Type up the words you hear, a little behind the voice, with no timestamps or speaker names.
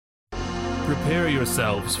Prepare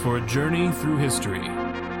yourselves for a journey through history.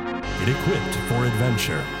 Get equipped for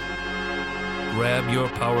adventure. Grab your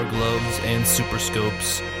power gloves and super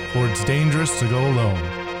scopes. For it's dangerous to go alone.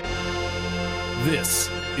 This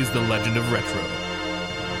is The Legend of Retro.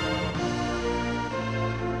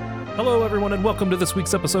 Hello, everyone, and welcome to this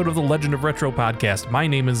week's episode of the Legend of Retro podcast. My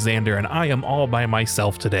name is Xander, and I am all by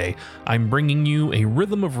myself today. I'm bringing you a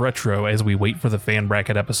rhythm of retro as we wait for the fan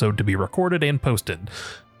bracket episode to be recorded and posted.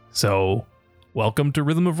 So, welcome to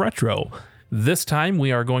Rhythm of Retro. This time,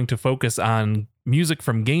 we are going to focus on music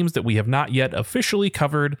from games that we have not yet officially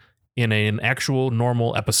covered in an actual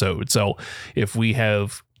normal episode. So, if we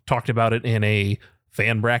have talked about it in a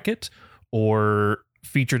fan bracket or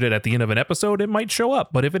featured it at the end of an episode, it might show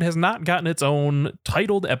up. But if it has not gotten its own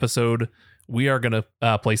titled episode, we are going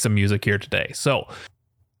to play some music here today. So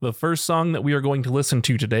the first song that we are going to listen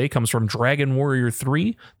to today comes from Dragon Warrior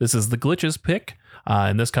 3. This is the Glitches pick,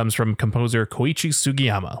 and this comes from composer Koichi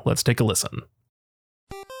Sugiyama. Let's take a listen.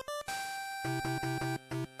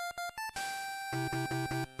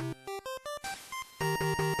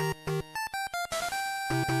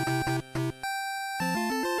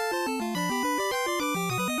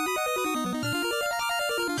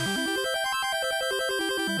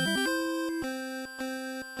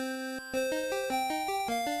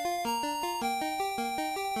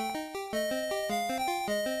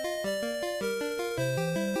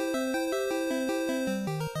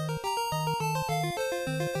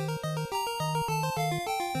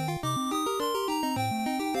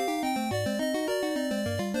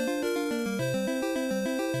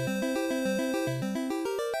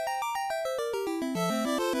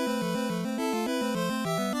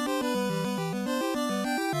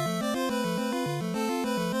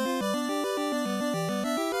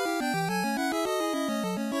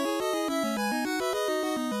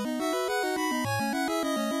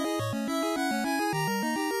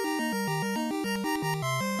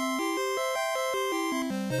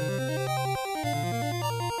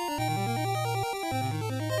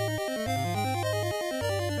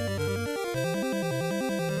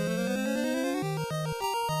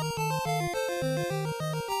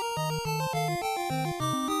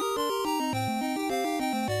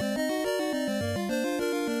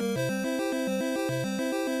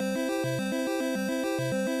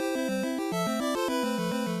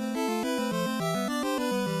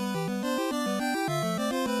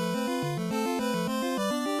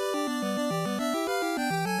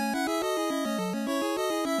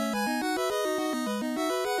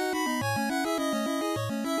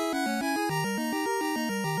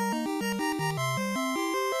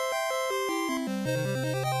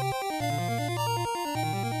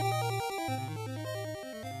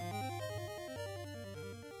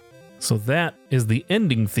 So that is the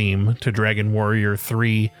ending theme to Dragon Warrior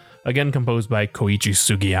 3, again composed by Koichi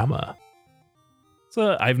Sugiyama.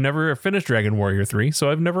 So I've never finished Dragon Warrior 3,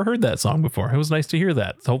 so I've never heard that song before. It was nice to hear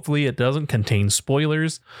that. Hopefully it doesn't contain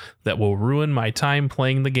spoilers that will ruin my time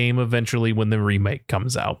playing the game eventually when the remake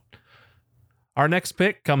comes out. Our next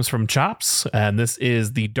pick comes from Chops, and this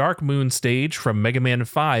is the Dark Moon stage from Mega Man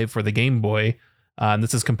 5 for the Game Boy, and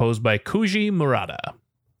this is composed by Kouji Murata.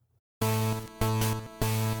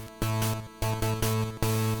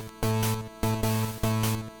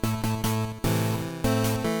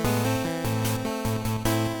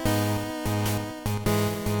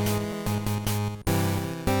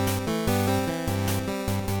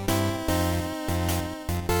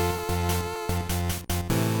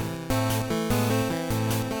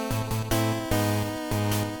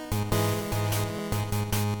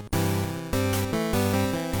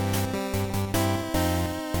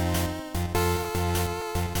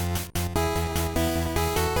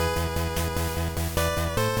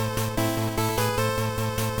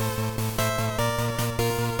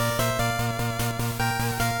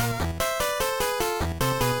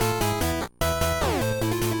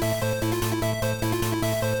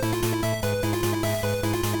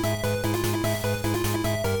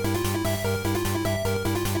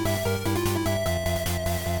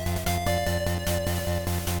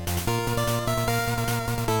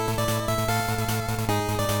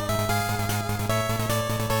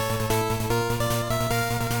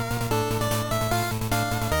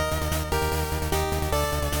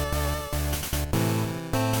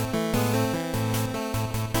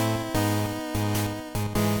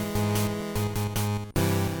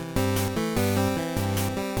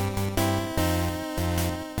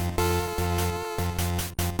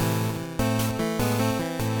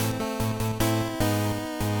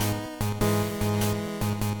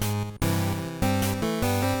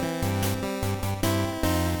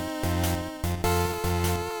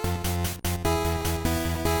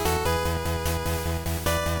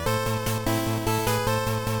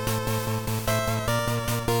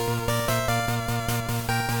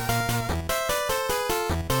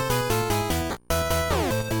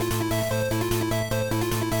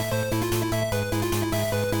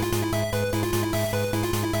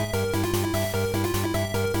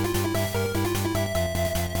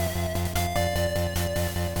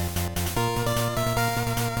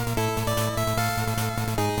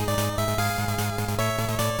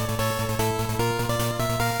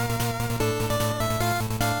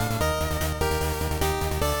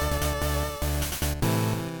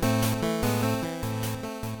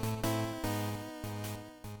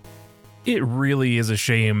 It really is a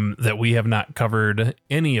shame that we have not covered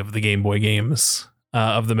any of the Game Boy games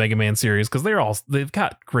of the Mega Man series, because they've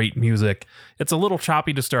got great music. It's a little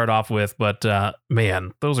choppy to start off with, but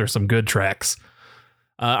man, those are some good tracks.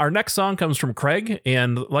 Our next song comes from Craig,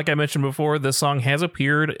 and like I mentioned before, this song has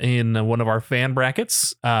appeared in one of our fan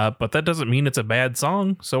brackets, but that doesn't mean it's a bad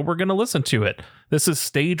song, so we're going to listen to it. This is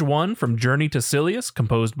Stage 1 from Journey to Silius,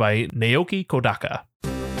 composed by Naoki Kodaka.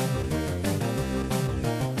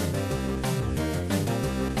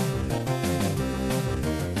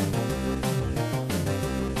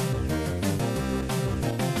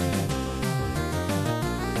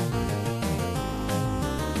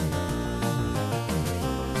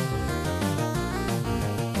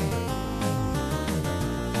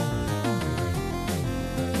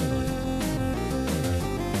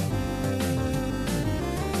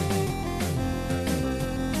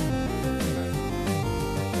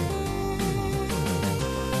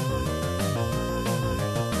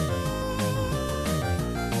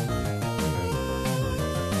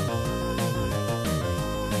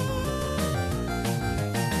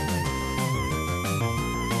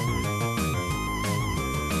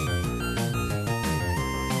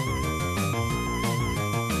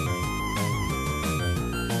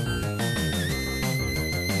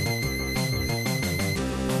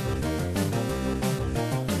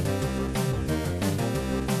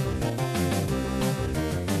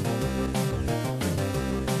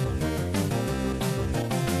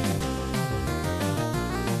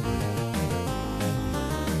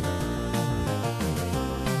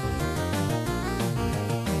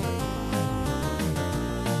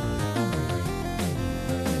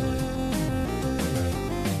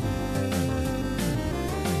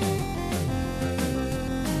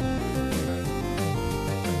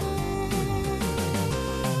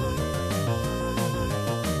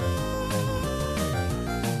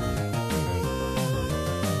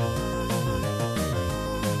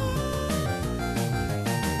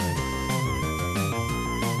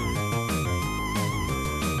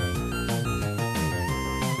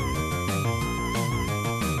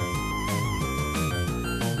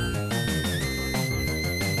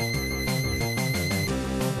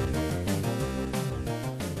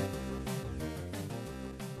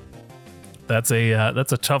 That's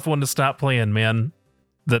a tough one to stop playing, man.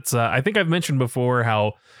 That's I think I've mentioned before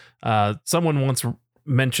how someone once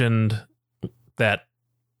mentioned that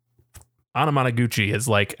Anamanaguchi is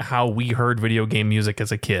like how we heard video game music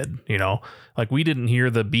as a kid, you know? Like we didn't hear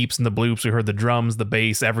the beeps and the bloops, we heard the drums, the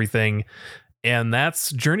bass, everything. And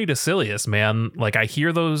that's Journey to Silius, man. Like I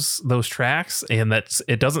hear those tracks and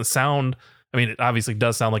it doesn't sound, I mean, it obviously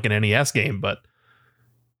does sound like an NES game, but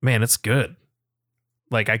man, it's good.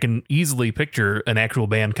 Like I can easily picture an actual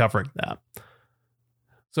band covering that.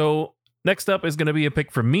 So next up is going to be a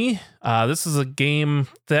pick from me. This is a game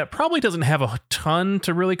that probably doesn't have a ton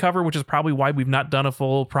to really cover, which is probably why we've not done a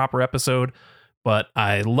full proper episode, but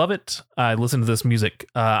I love it. I listen to this music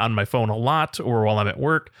on my phone a lot or while I'm at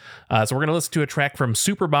work. So we're going to listen to a track from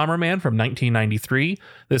Super Bomberman from 1993.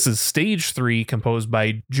 This is Stage 3, composed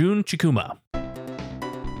by Jun Chikuma.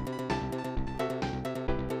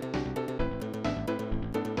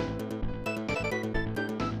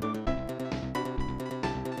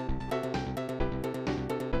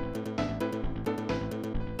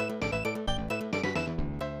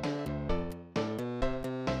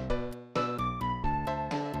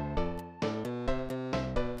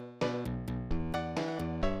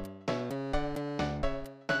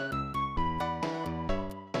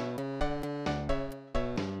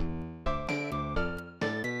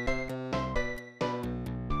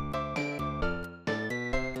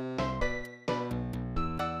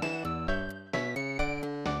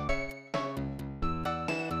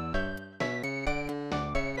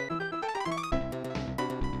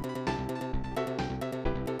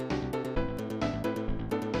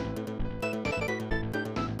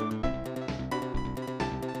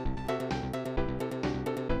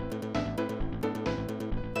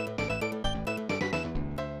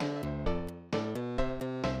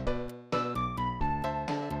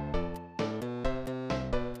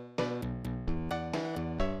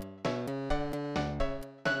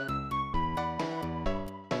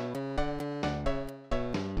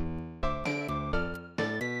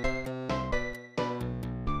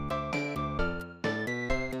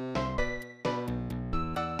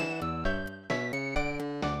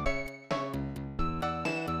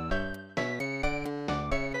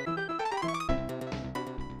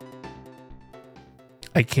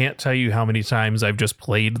 I can't tell you how many times I've just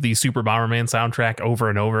played the Super Bomberman soundtrack over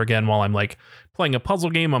and over again while I'm like playing a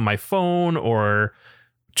puzzle game on my phone or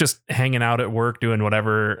just hanging out at work, doing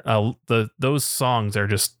whatever. Those songs are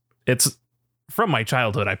just, it's from my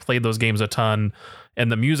childhood. I played those games a ton,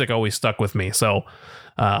 and the music always stuck with me. So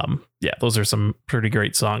yeah, those are some pretty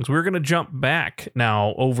great songs. We're going to jump back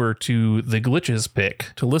now over to the Glitches pick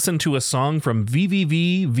to listen to a song from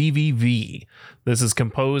VVVVVV. This is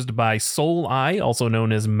composed by Soul Eye, also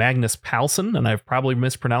known as Magnus Palsson, and I've probably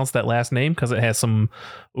mispronounced that last name because it has some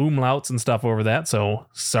umlauts and stuff over that, so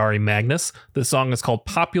sorry, Magnus. This song is called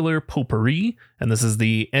Popular Potpourri, and this is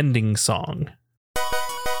the ending song.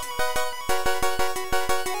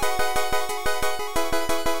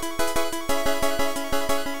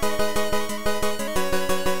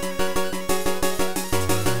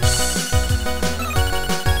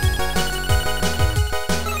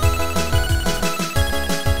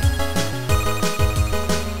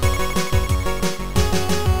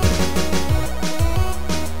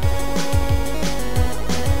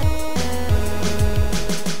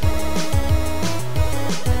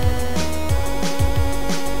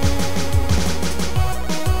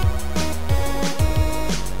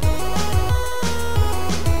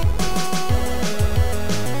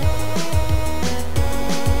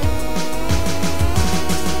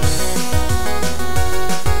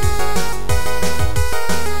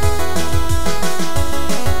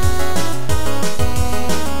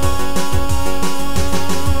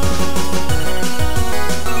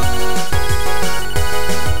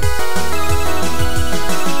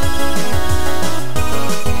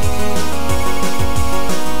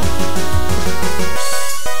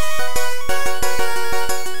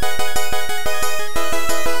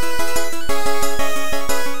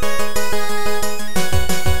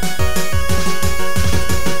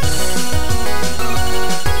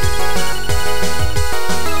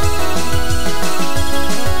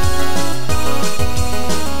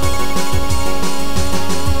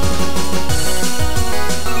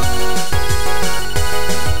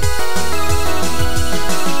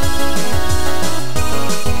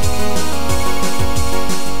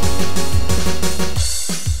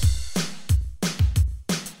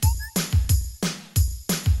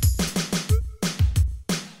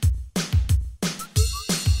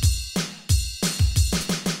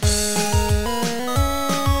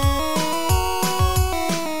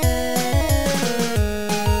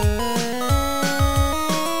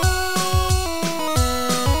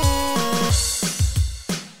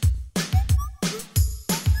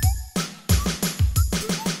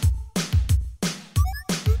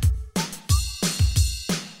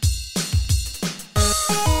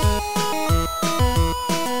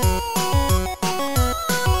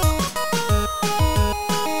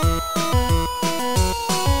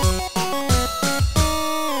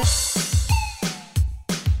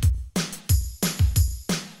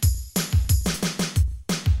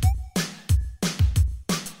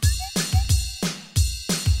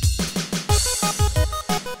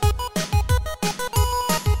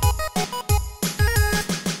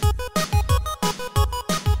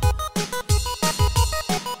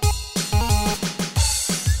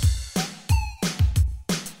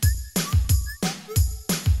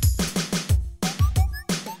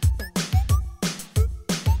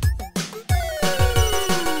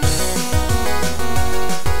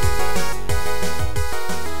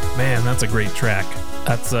 That's a great track.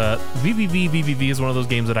 That's VVVVVV is one of those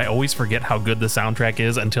games that I always forget how good the soundtrack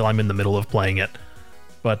is until I'm in the middle of playing it.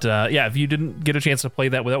 But yeah, if you didn't get a chance to play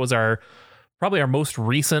that was probably our most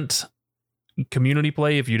recent community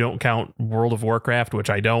play, if you don't count World of Warcraft,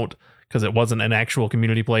 which I don't, because it wasn't an actual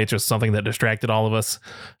community play. It's just something that distracted all of us.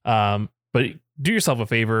 But do yourself a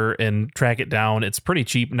favor and track it down. It's pretty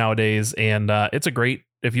cheap nowadays, and it's a great,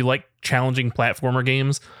 if you like challenging platformer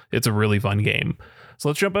games, it's a really fun game. So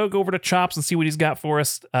let's jump over to Chops and see what he's got for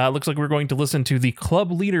us. Looks like we're going to listen to the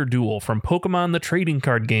Club Leader Duel from Pokemon the Trading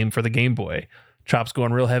Card Game for the Game Boy. Chops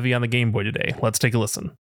going real heavy on the Game Boy today. Let's take a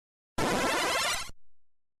listen.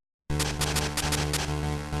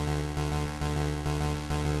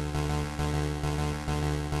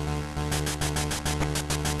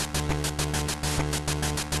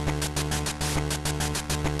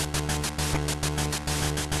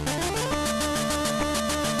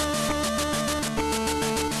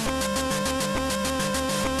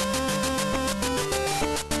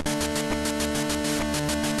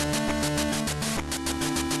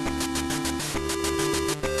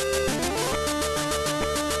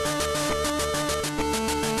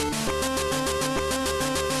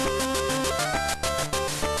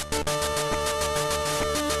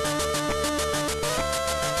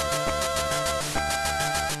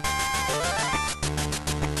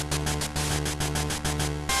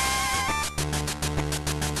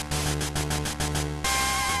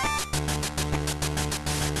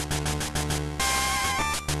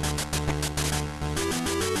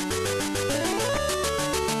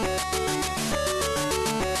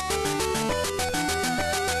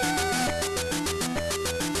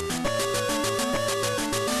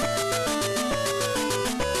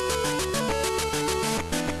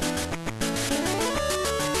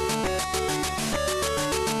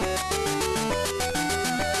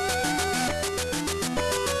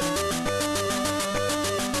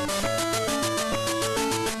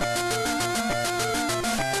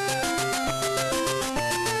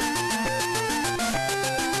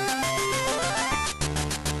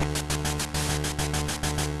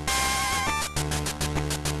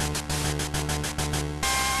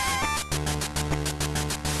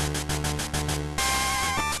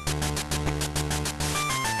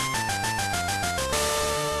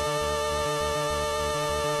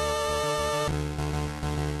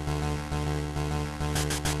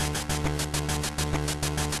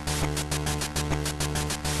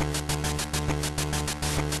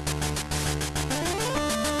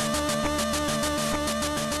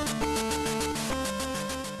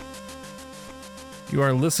 You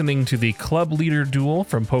are listening to the Club Leader Duel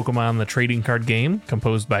from Pokemon the Trading Card Game,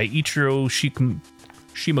 composed by Ichiro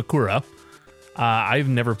Shimakura. I've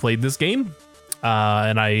never played this game,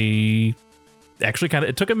 and I actually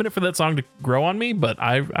it took a minute for that song to grow on me, but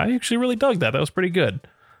I actually really dug that. That was pretty good.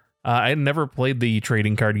 I had never played the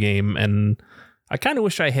trading card game, and I kind of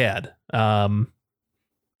wish I had,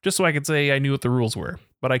 just so I could say I knew what the rules were.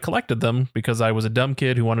 But I collected them because I was a dumb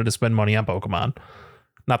kid who wanted to spend money on Pokemon.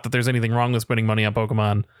 Not that there's anything wrong with spending money on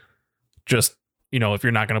Pokemon. Just, if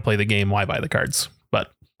you're not going to play the game, why buy the cards?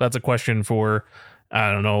 But that's a question for,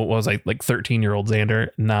 I don't know, what was I, like 13-year-old Xander,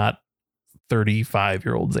 not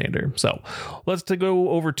 35-year-old Xander. So let's go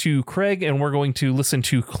over to Craig, and we're going to listen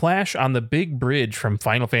to Clash on the Big Bridge from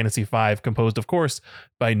Final Fantasy V, composed, of course,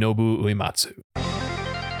 by Nobuo Uematsu.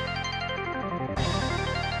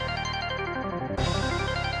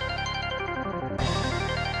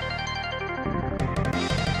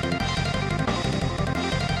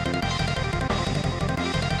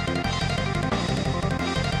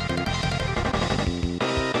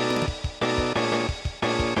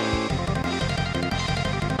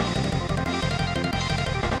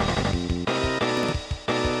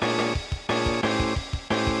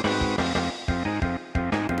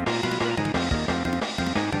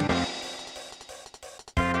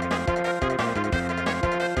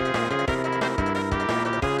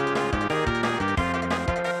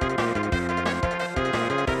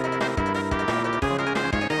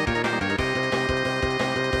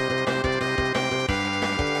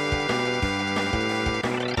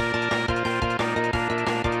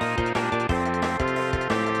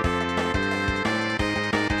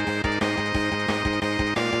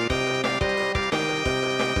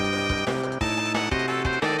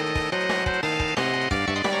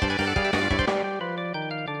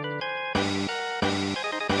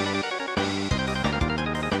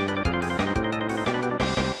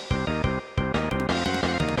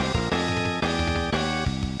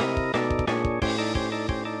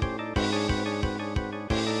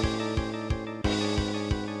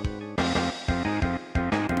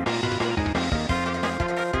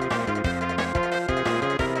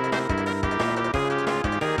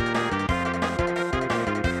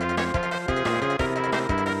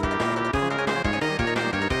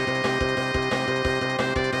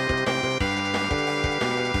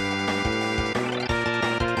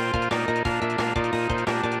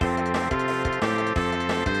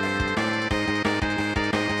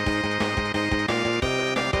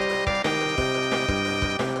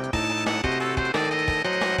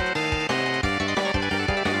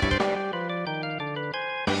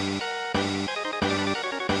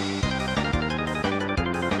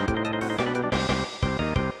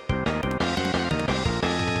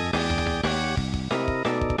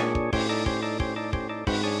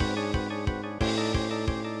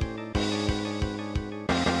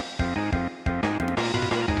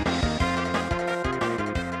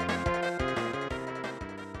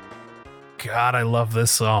 God, I love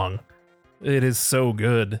this song. It is so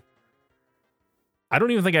good. I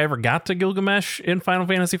don't even think I ever got to Gilgamesh in Final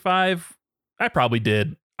Fantasy V. I probably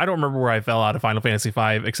did. I don't remember where I fell out of Final Fantasy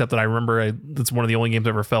V, except that I remember it's one of the only games I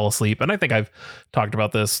ever fell asleep. And I think I've talked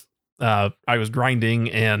about this. I was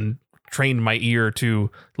grinding and trained my ear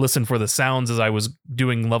to listen for the sounds as I was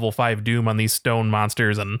doing level 5 Doom on these stone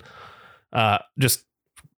monsters, and just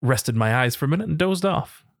rested my eyes for a minute and dozed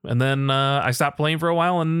off. And then I stopped playing for a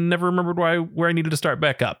while and never remembered where I needed to start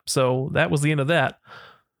back up. So that was the end of that.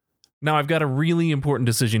 Now I've got a really important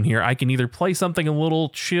decision here. I can either play something a little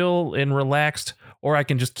chill and relaxed, or I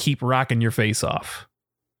can just keep rocking your face off.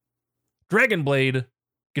 Dragon Blade,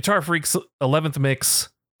 Guitar Freak's 11th Mix,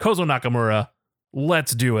 Kozo Nakamura,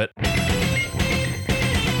 let's do it.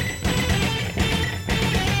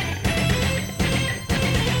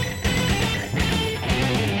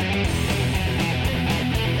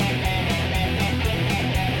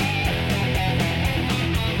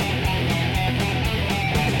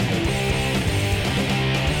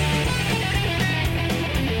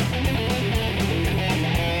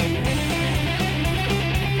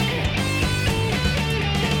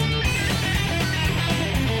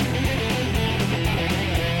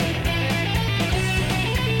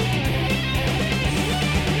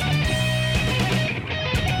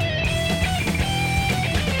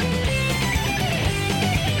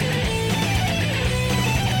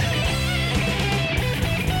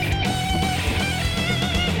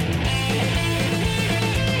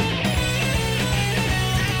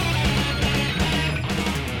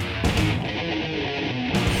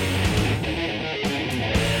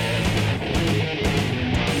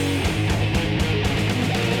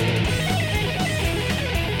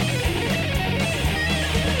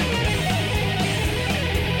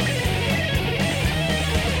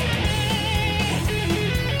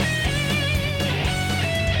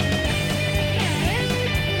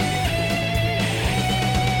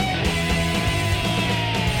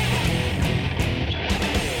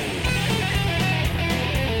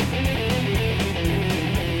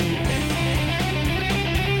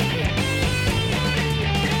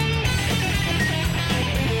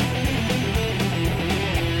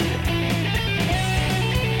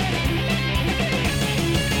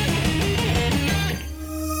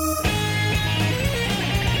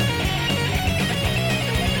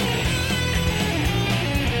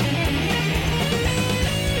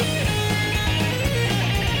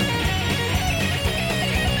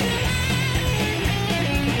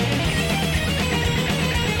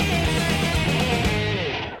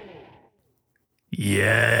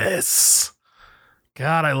 Yes.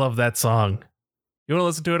 God, I love that song. You want to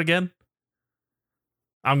listen to it again?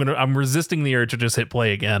 I'm resisting the urge to just hit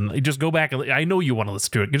play again. Just go back and I know you want to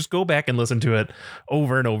listen to it. Just go back and listen to it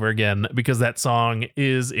over and over again because that song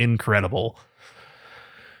is incredible.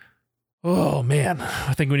 Oh man,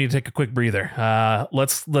 I think we need to take a quick breather.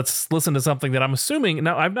 Let's listen to something that I'm assuming.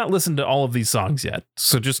 Now, I've not listened to all of these songs yet,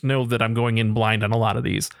 so just know that I'm going in blind on a lot of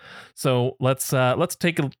these. So let's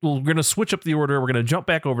take we're gonna switch up the order. We're gonna jump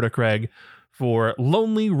back over to Craig for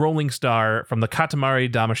Lonely Rolling Star from the Katamari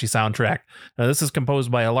Damacy soundtrack. Now, this is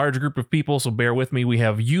composed by a large group of people, so bear with me. We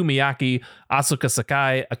have Yuu Miyake, Asuka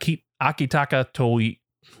Sakai, Akitaka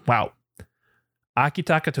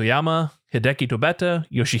Tohyama, Hideki Tobeta,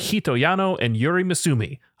 Yoshihito Yano, and Yuri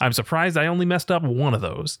Misumi. I'm surprised I only messed up one of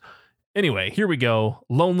those. Anyway, here we go.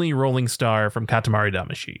 Lonely Rolling Star from Katamari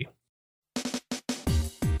Damacy.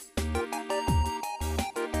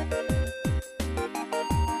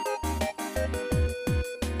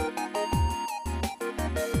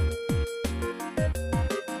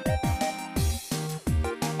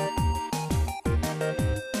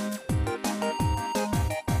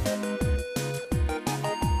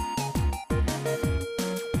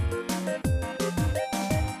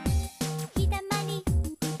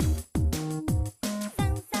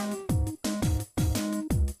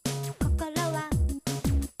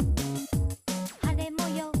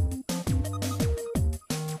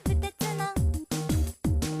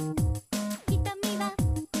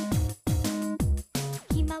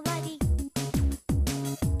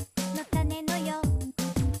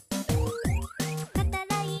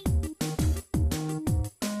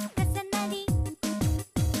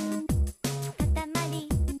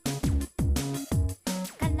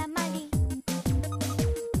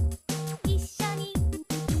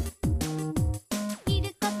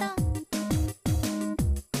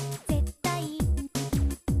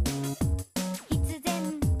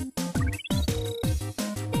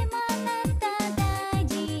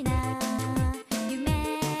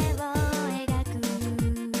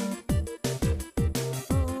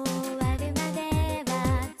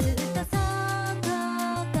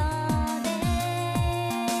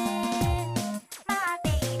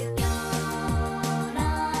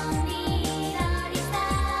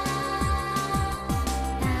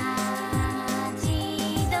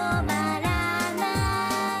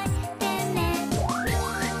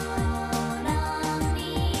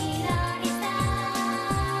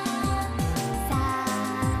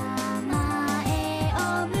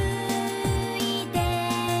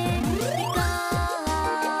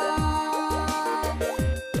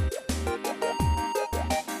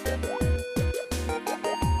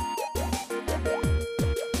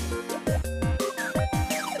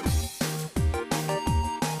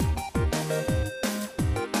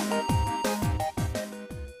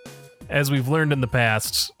 As we've learned in the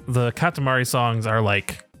past, the Katamari songs are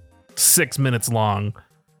like 6 minutes long,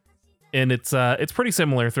 and it's pretty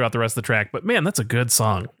similar throughout the rest of the track. But man, that's a good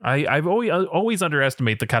song. I've always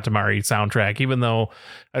underestimate the Katamari soundtrack, even though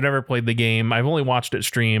I've never played the game. I've only watched it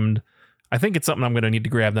streamed. I think it's something I'm going to need to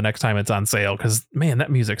grab the next time it's on sale because man,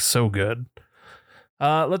 that music's so good.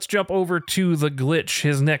 Let's jump over to The Glitch.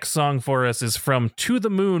 His next song for us is from To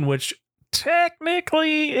the Moon, which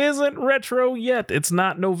technically isn't retro yet. It's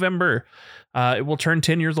not November. It will turn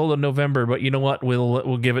 10 years old in November, but you know what?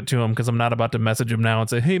 We'll give it to him because I'm not about to message him now and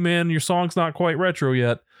say, hey man, your song's not quite retro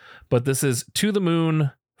yet. But this is To the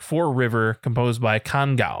Moon for River, composed by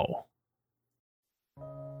Kangao.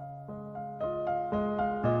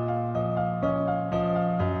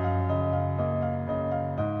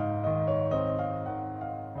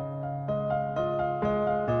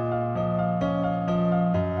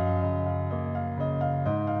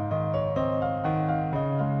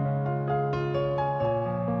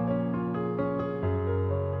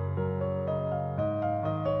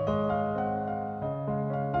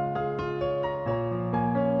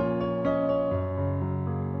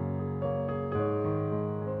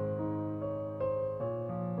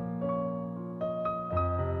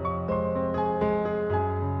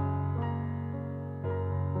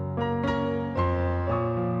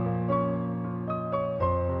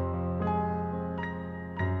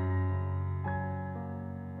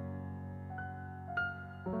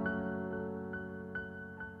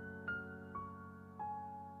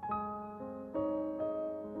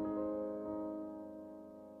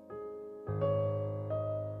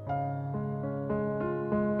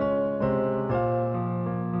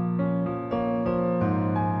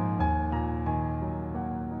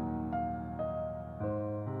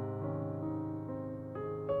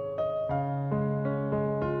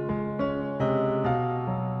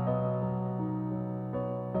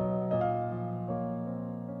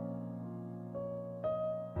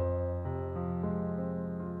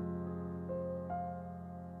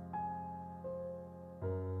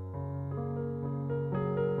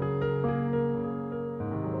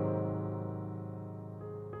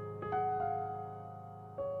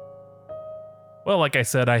 Well, like I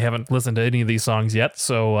said, I haven't listened to any of these songs yet,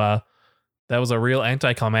 so that was a real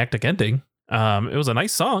anticlimactic ending. It was a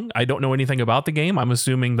nice song. I don't know anything about the game. I'm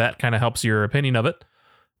assuming that kind of helps your opinion of it.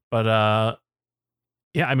 But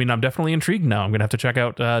yeah, I mean, I'm definitely intrigued now. I'm going to have to check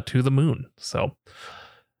out To the Moon. So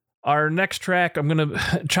our next track,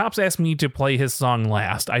 Chops asked me to play his song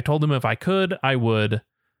last. I told him if I could, I would.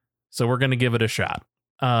 So we're going to give it a shot.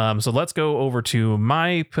 So let's go over to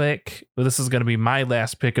my pick. This is going to be my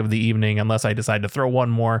last pick of the evening, unless I decide to throw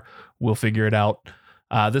one more. We'll figure it out.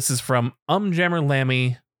 This is from Jammer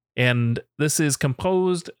Lammy, and this is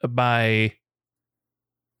composed by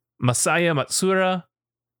Masaya Matsuura.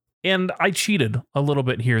 And I cheated a little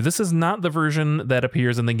bit here. This is not the version that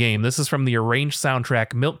appears in the game. This is from the arranged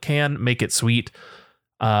soundtrack, Milk Can Make It Sweet.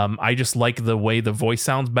 I just like the way the voice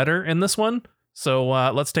sounds better in this one. So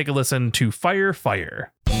let's take a listen to Fire,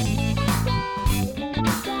 Fire.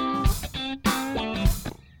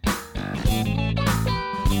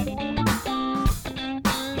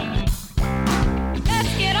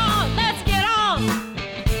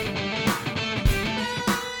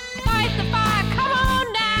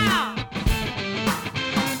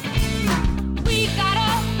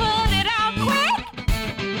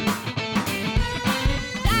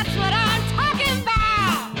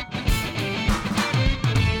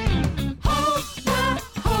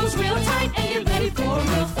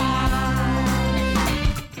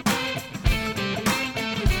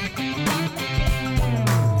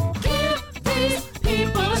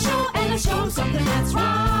 Something that's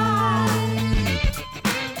right.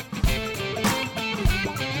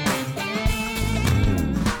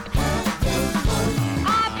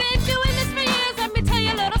 I've been doing this for years. Let me tell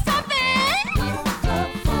you a little something.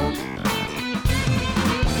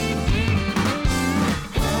 It's a bit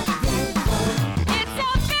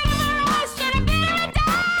of a rush and a bit of a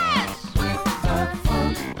dash.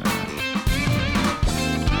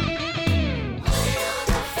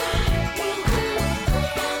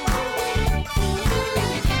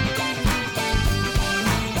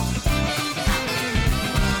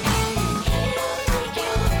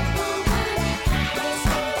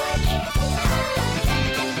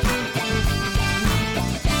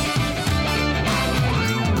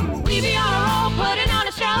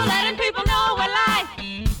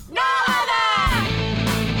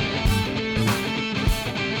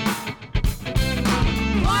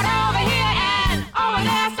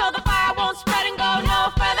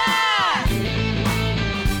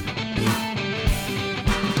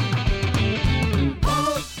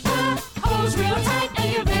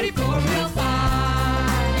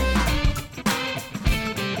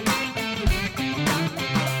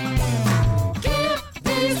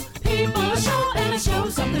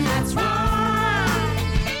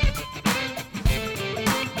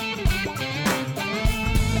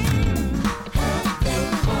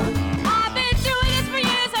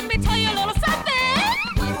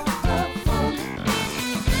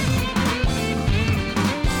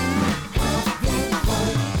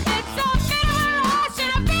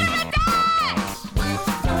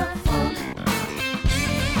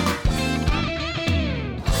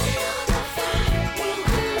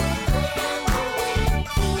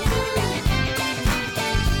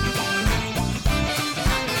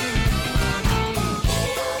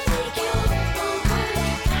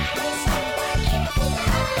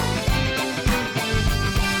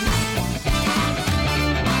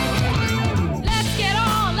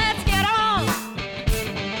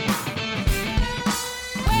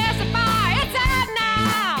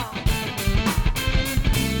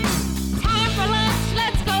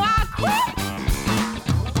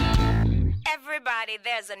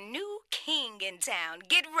 There's a new king in town.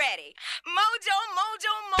 Get ready. Mojo,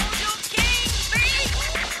 Mojo, Mojo King, baby!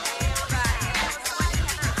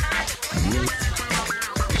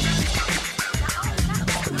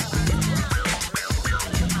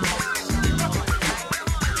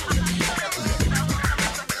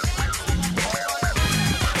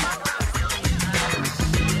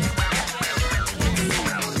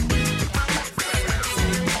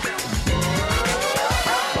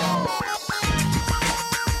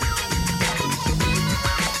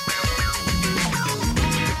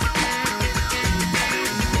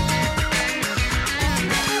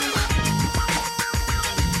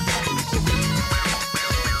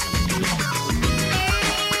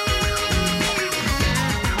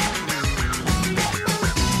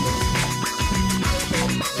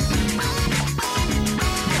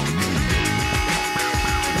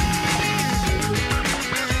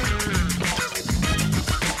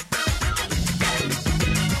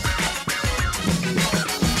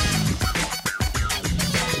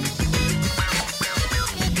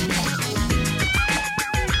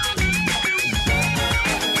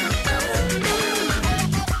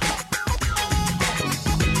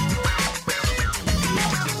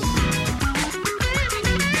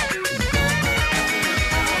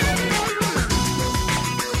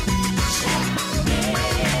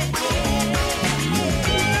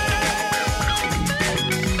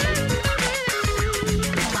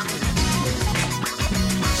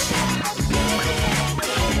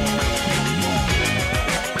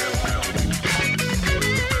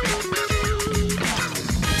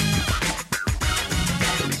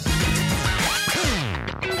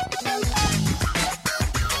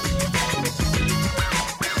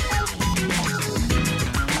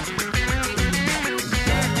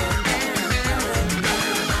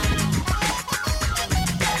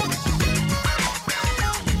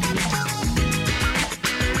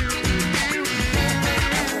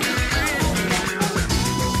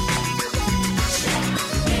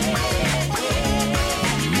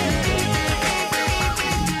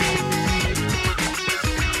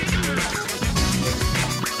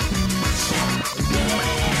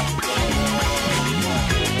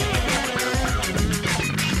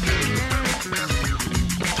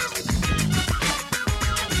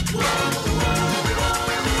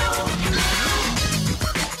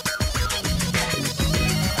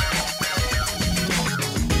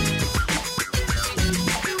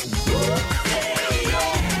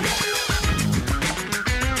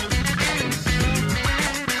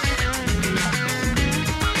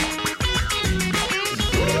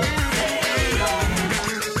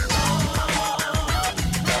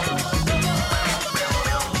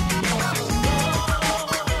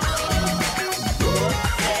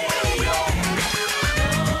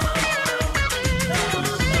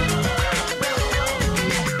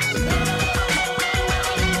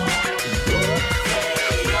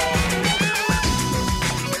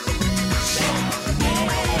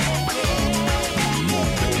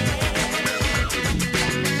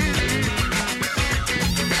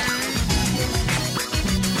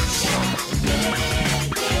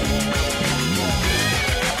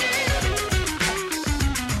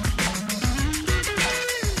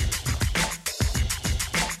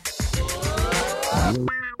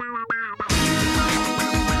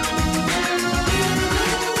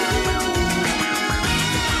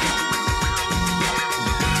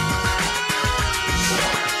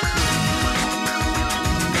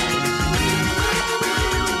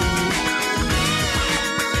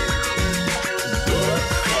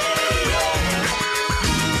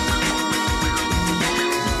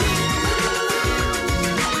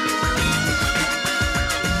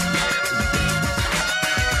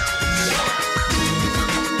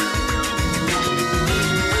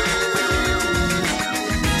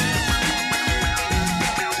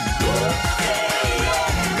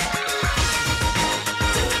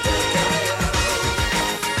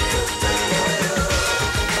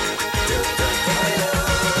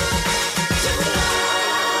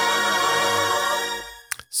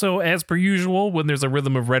 So, as per usual, when there's a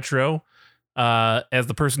rhythm of retro, as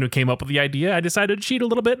the person who came up with the idea, I decided to cheat a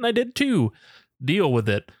little bit, and I did too. Deal with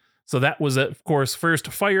it. So that was, of course, first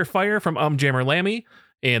Fire Fire from Jammer Lammy,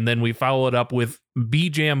 and then we followed up with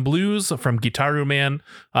B-Jam Blues from Gitaroo Man,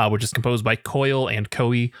 which is composed by Coil and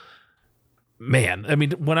Koei. Man, I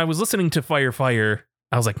mean, when I was listening to Fire Fire,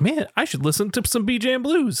 I was like, man, I should listen to some B-Jam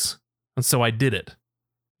Blues. And so I did it.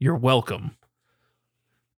 You're welcome.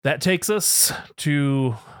 That takes us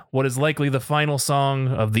to what is likely the final song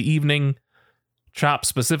of the evening. Chop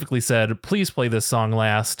specifically said, please play this song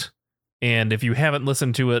last. And if you haven't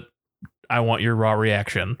listened to it, I want your raw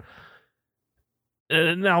reaction.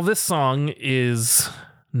 Now, this song is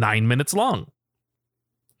 9 minutes long.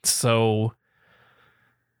 So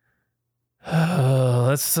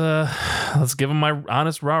let's give them my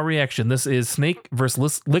honest raw reaction. This is Snake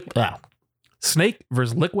versus Liquid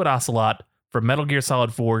Ocelot from Metal Gear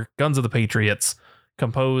Solid 4, Guns of the Patriots,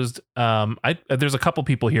 composed, there's a couple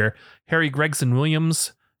people here, Harry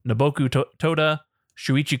Gregson-Williams, Nobuko Toda,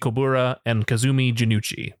 Shuichi Kobori, and Kazuma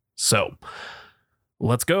Jinnouchi. So,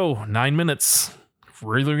 let's go. 9 minutes.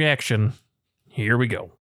 Real reaction. Here we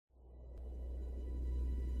go.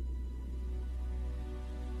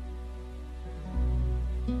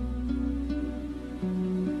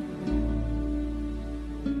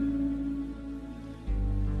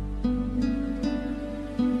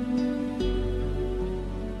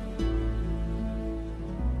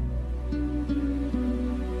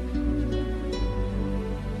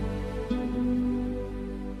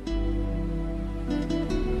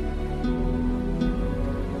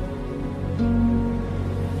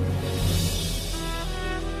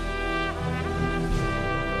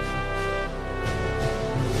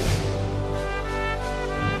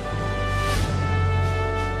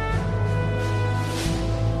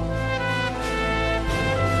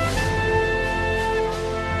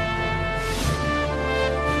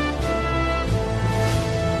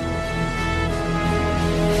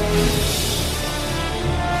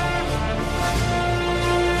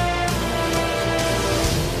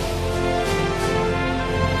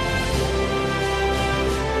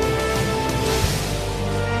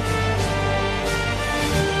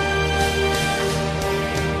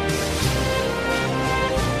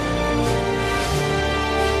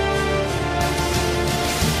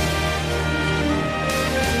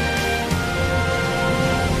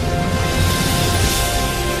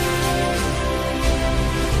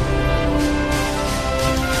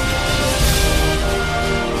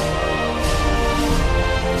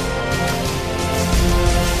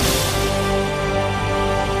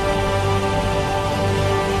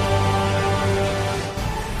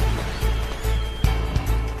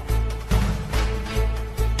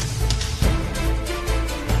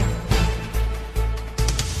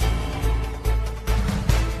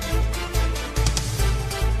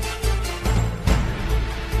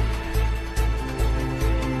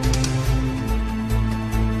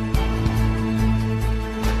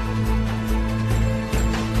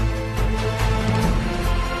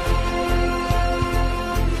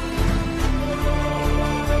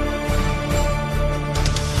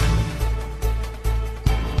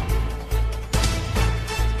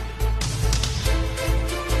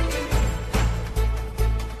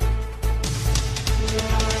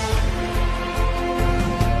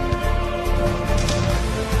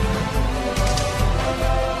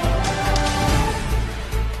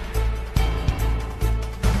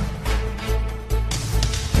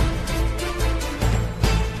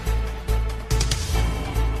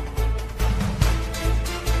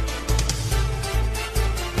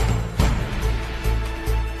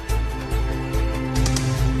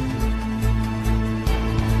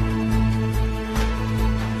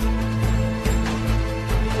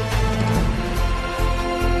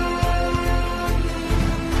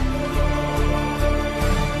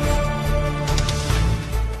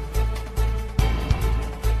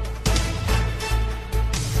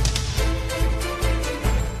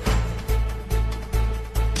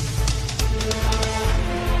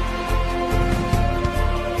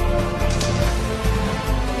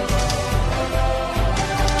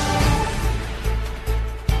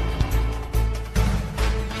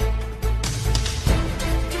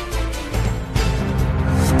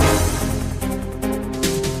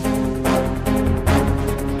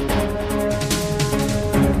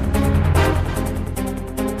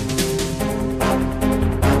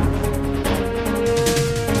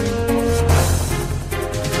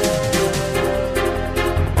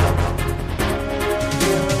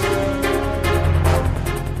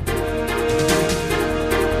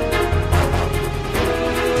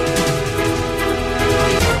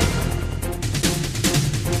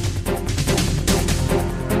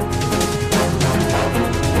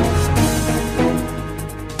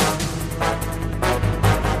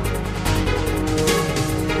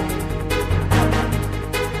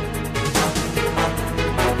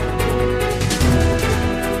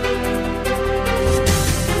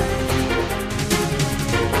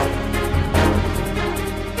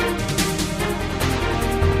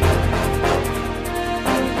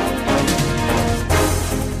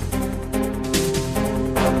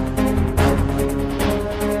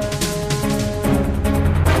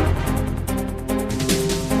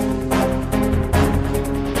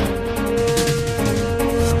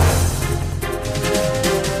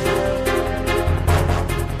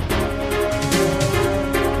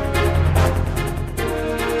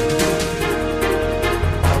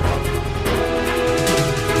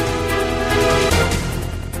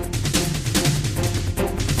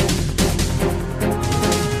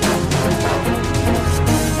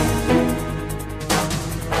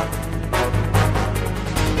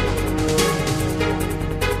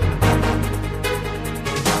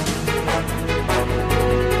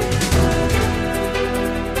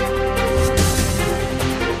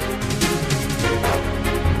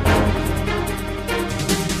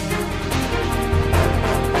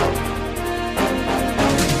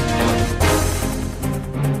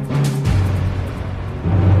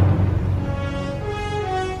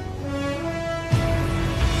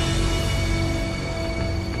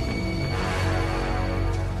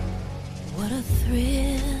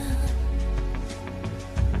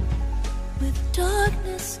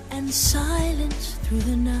 and silence through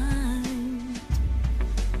the night.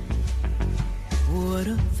 What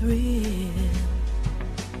a thrill.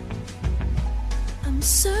 I'm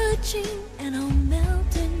searching and I'll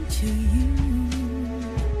melt into you.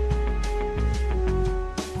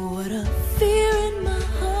 What a fear in my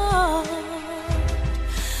heart,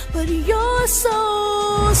 but you're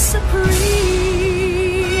so supreme.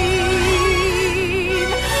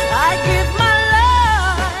 I give my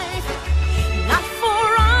life, not for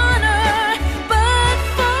honor, but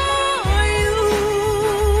for you.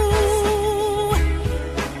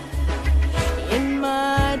 In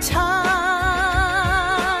my time,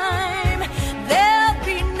 there'll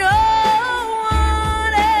be no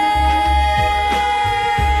one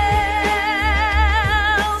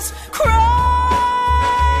else. Crime,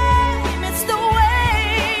 it's the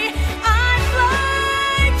way I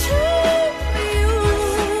fly to you.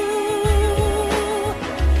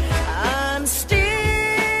 I'm still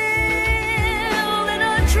in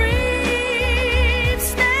a dream,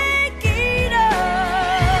 snake eater.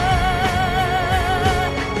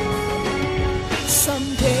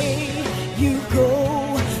 Someday you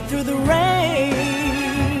go through the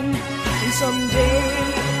rain, and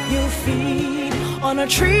someday you'll feed on a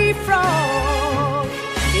tree frog.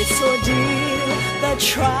 It's ordeal, the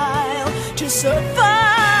trial to survive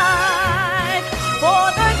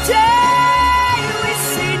for the day we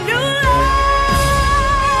see new light.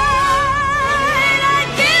 I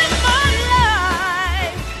give my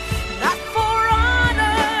life, not for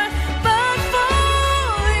honor, but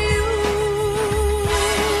for you.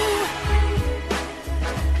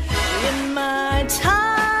 In my time,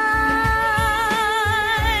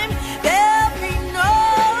 there'll be no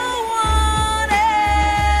one else.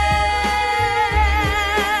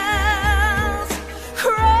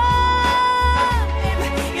 Crime,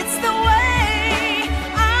 it's the way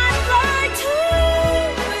I fly to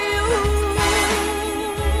you.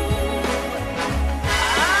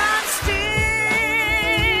 I'm still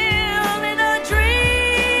in a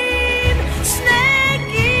dream,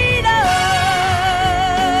 snake eater.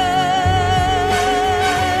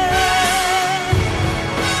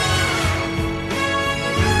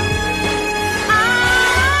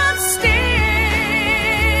 I'm still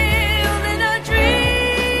in a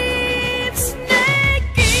dream,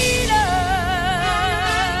 snake eater.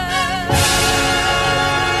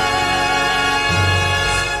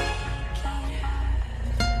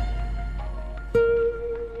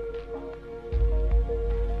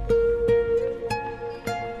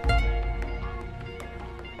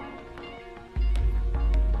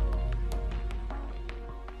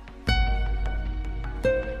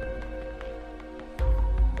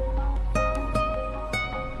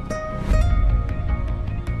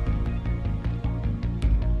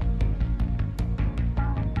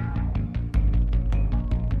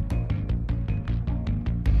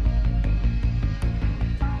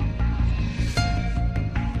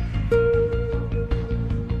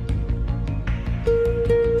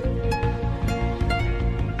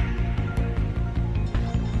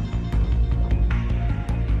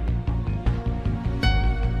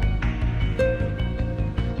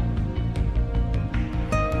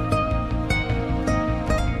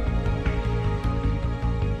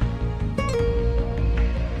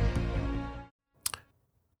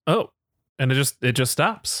 Oh, and it just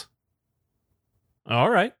stops. All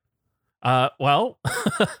right. Well,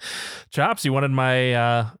 Chops, you wanted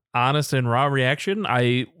my honest and raw reaction.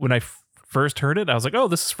 When I first heard it, I was like, oh,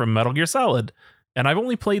 this is from Metal Gear Solid. And I've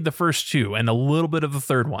only played the first two and a little bit of the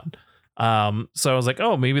third one. So I was like,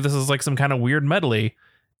 oh, maybe this is like some kind of weird medley.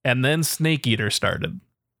 And then Snake Eater started.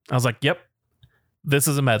 I was like, yep, this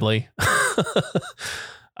is a medley.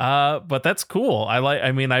 But that's cool.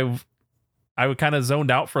 I would kind of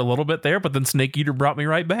zoned out for a little bit there, but then Snake Eater brought me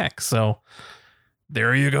right back. So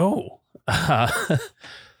there you go. Well,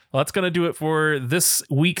 that's going to do it for this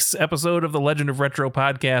week's episode of the Legend of Retro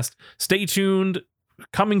podcast. Stay tuned.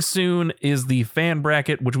 Coming soon is the fan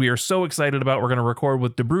bracket, which we are so excited about. We're going to record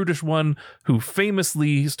with DeBrutish One, who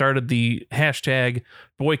famously started the hashtag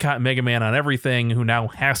boycott Mega Man on everything, who now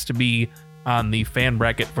has to be on the fan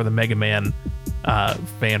bracket for the Mega Man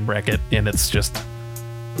fan bracket. And it's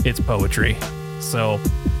poetry. So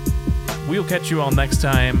we'll catch you all next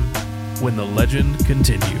time when the legend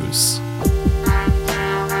continues.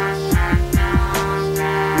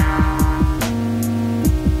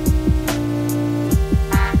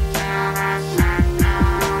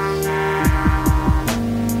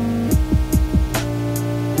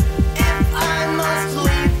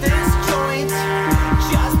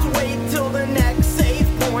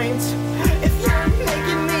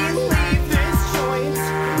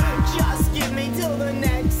 Till the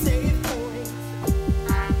next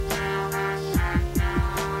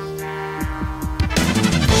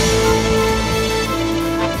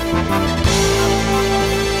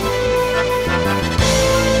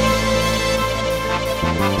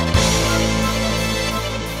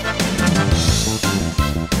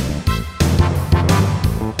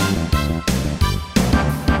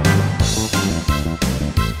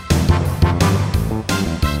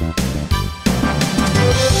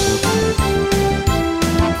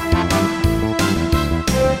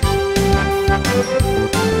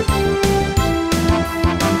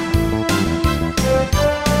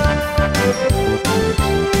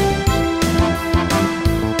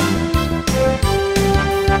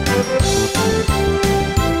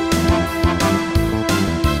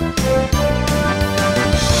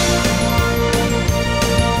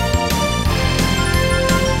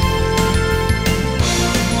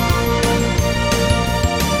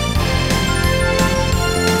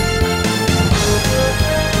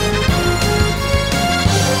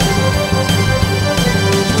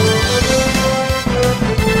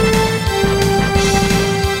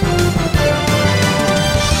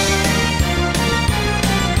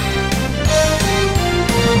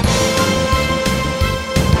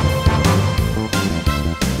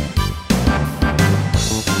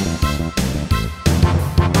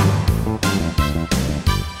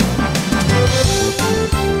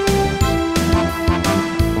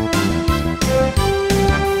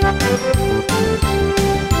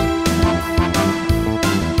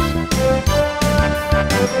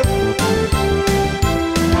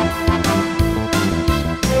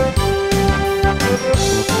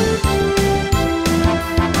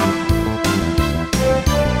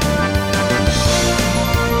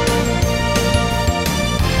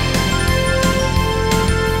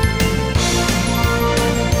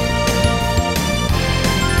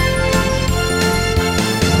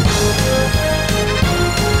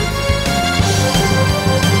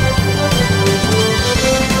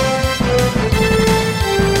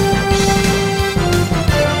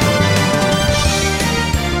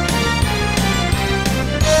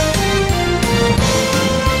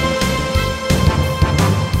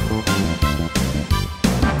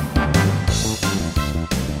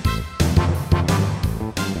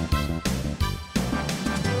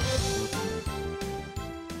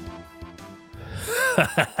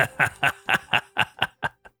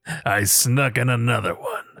I snuck in another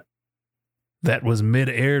one. That was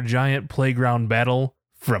Midair Giant Playground Battle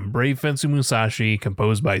from Brave Fencer Musashi,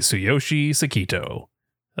 composed by Tsuyoshi Sekito.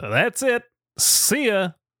 That's it. See ya.